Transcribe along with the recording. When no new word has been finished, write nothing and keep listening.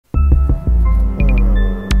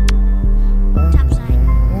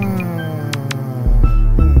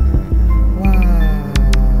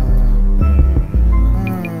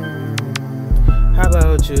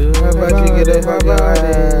up off your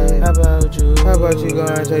ass? How about you? How about you go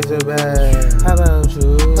and chase a bag? How about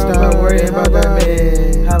you? Stop worrying about that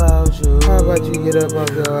man. How about you? How about you get up off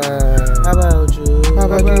your ass? How about you? How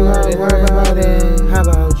about you not worry about it? How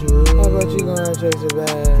about you? How about you go and chase a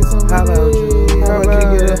bag? How about you? How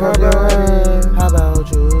about you get up off your ass? How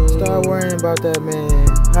about you? Stop worrying about that man.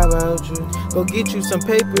 How about you? Go get you some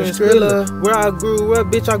paper and Skrilla. Where I grew up,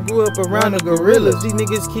 bitch, I grew up around the gorillas. These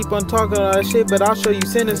niggas keep on talking all that shit, but I'll show you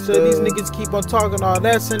sinister. These niggas keep on talking all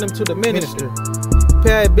that, send them to the minister.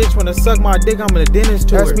 Pay that bitch wanna suck my dick, I'm in a dentist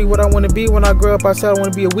tour. Ask me what I wanna be when I grow up, I said I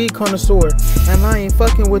wanna be a weed connoisseur. And I ain't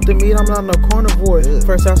fucking with the meat, I'm not no carnivore.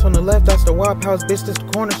 First house on the left, that's the Wop House, bitch, that's the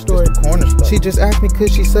corner store. She just asked me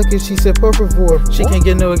could she suck it, she said por favor. She can't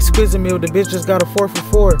get no exquisite meal, the bitch just got a 4 for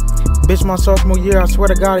 4. Bitch, my sophomore year, I swear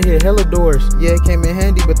to God, I hit hella doors. Yeah, it came in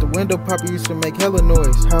handy, but the window popper used to make hella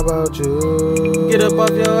noise. How about you? Get up off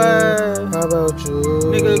your ass. How about you?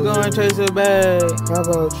 Nigga, go and chase a bag. How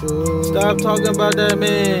about you? Stop talking about that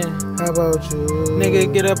man. How about you?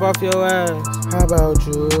 Nigga, get up off your ass. How about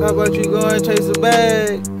you? How about you go and chase a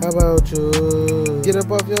bag? How about you? Get up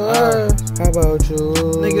off your ass. How about you?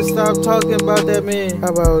 Nigga, stop talking about that man. How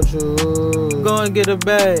about you? Go and get a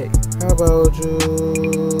bag. How about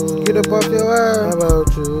you? Get up off your ass. How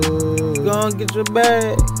about you? Go and get your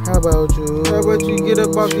bag. How about you? How about you get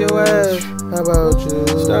up off your ass? How about you?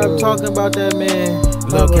 Stop talking about that man.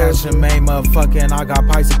 Lil Kashin made motherfucking, I got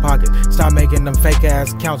pipes in pocket. Stop making them fake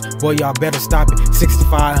ass accounts, boy y'all better stop it.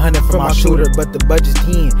 6,500 for my shooter, but the budget's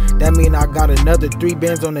 10. That mean I got another 3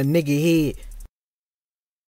 bands on the nigga head.